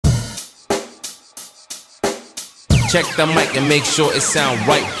Check the mic and make sure it sound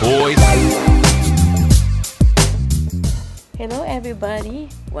right, boys. Hello everybody,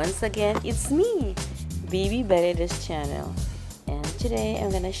 once again it's me, Baby Bereda's channel, and today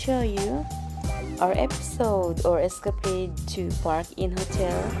I'm gonna show you our episode or escapade to Park-In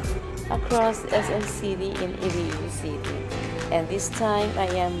Hotel across SM City in Iloilo City. And this time I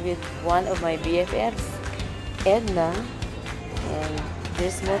am with one of my BFFs, Edna, and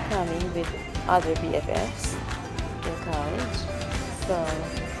there's more coming with other BFFs in college. So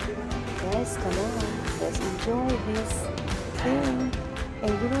guys, come on, let's enjoy this thing. And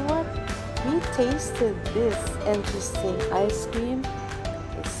you know what? We tasted this interesting ice cream.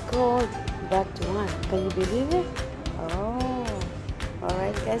 It's called Back to One. Can you believe it? Oh,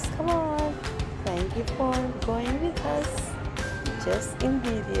 alright guys, come on. Thank you for going with us just in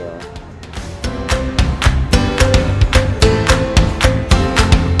video.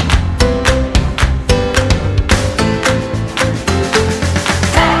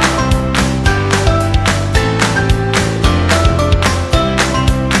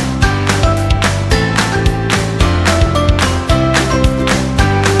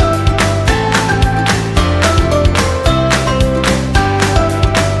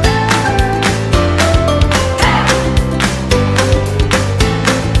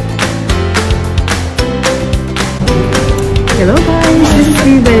 Hello guys, this is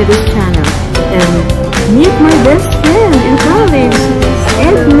Baby Bereda's channel, and meet my best friend in college,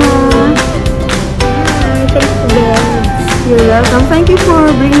 Edna. Hi, thank you. You're welcome. Thank you for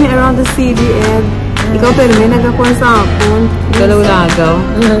bringing me around the city, Ed. Ikaw pero may nagakuhan sa akon. Galaw-lagaw.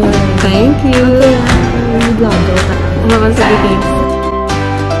 Thank you. Lagaw ka. Umaman sa bitin.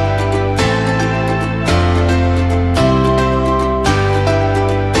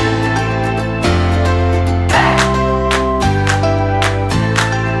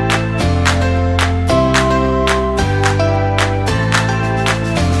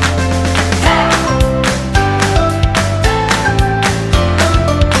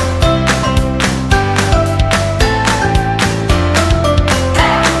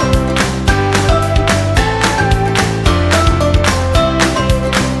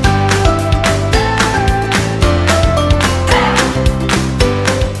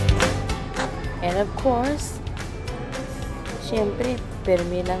 Of course, syempre,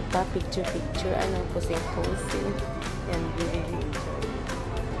 permi lang pa, picture-picture, posing-posing, and really enjoy.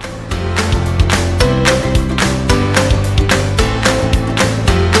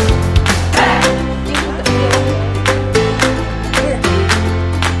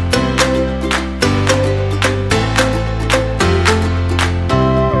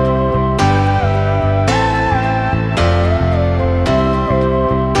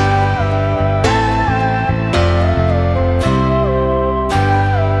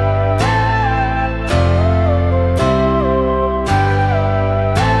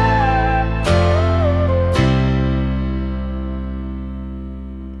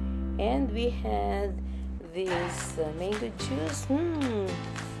 And we had this mango juice,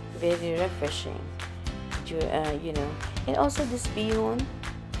 very refreshing, you know. And also this bihon,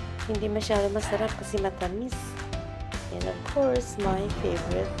 hindi masyado masarap kasi matamis. And of course, my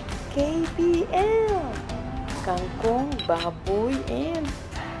favorite, KBL, kangkong, baboy, and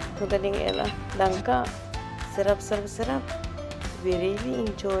magaling langka. Sarap, sarap, sarap. We really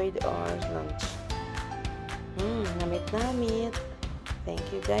enjoyed our lunch. Namit-namit.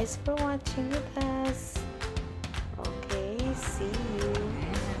 Thank you guys for watching with us. Okay, see you.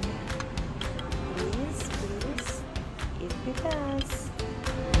 Please eat with us.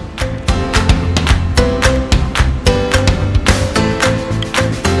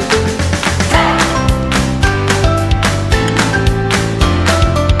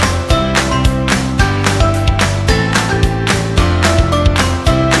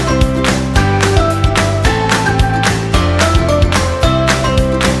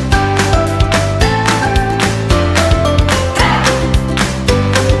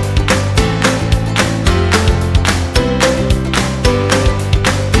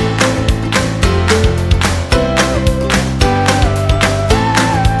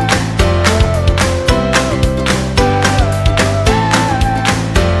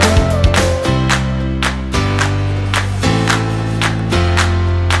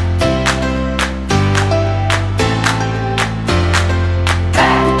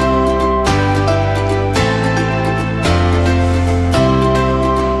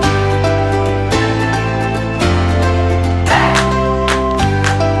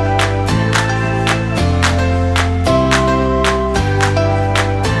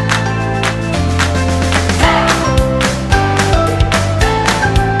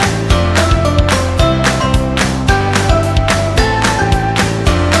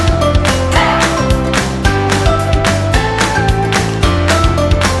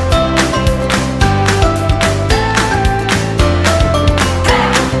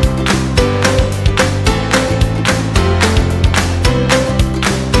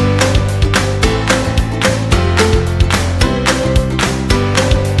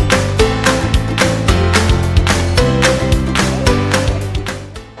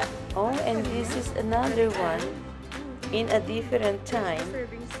 another one in a different time.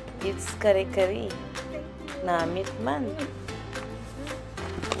 It's kare-kare. Namit man.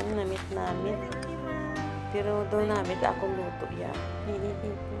 Namit. Pero daw namit ako luto ya.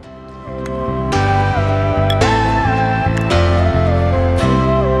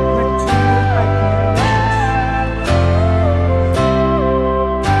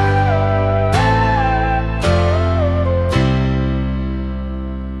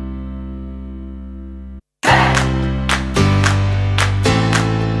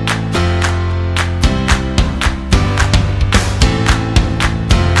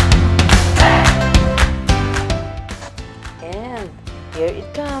 Here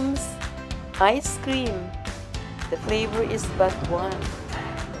it comes, ice cream. The flavor is but one,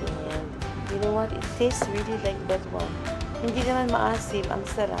 and you know what? It tastes really like but one. Hindi naman maasim, ang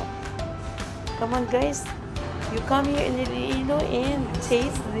sarap. Come on, guys, you come here in Iloilo and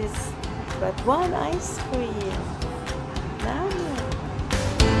taste this but one ice cream. Nami.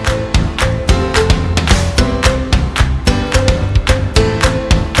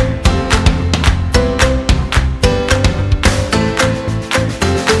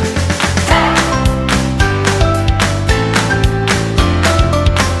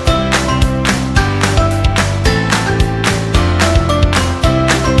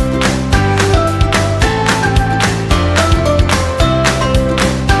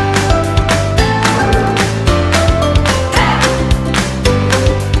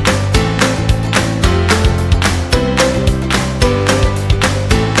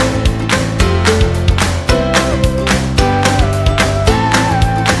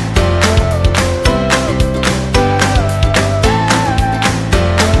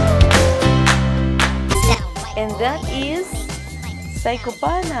 And that is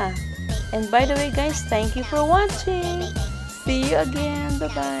Psychopana. And by the way, guys, thank you for watching. See you again.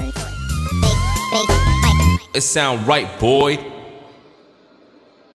 Bye-bye. It sound right, boy.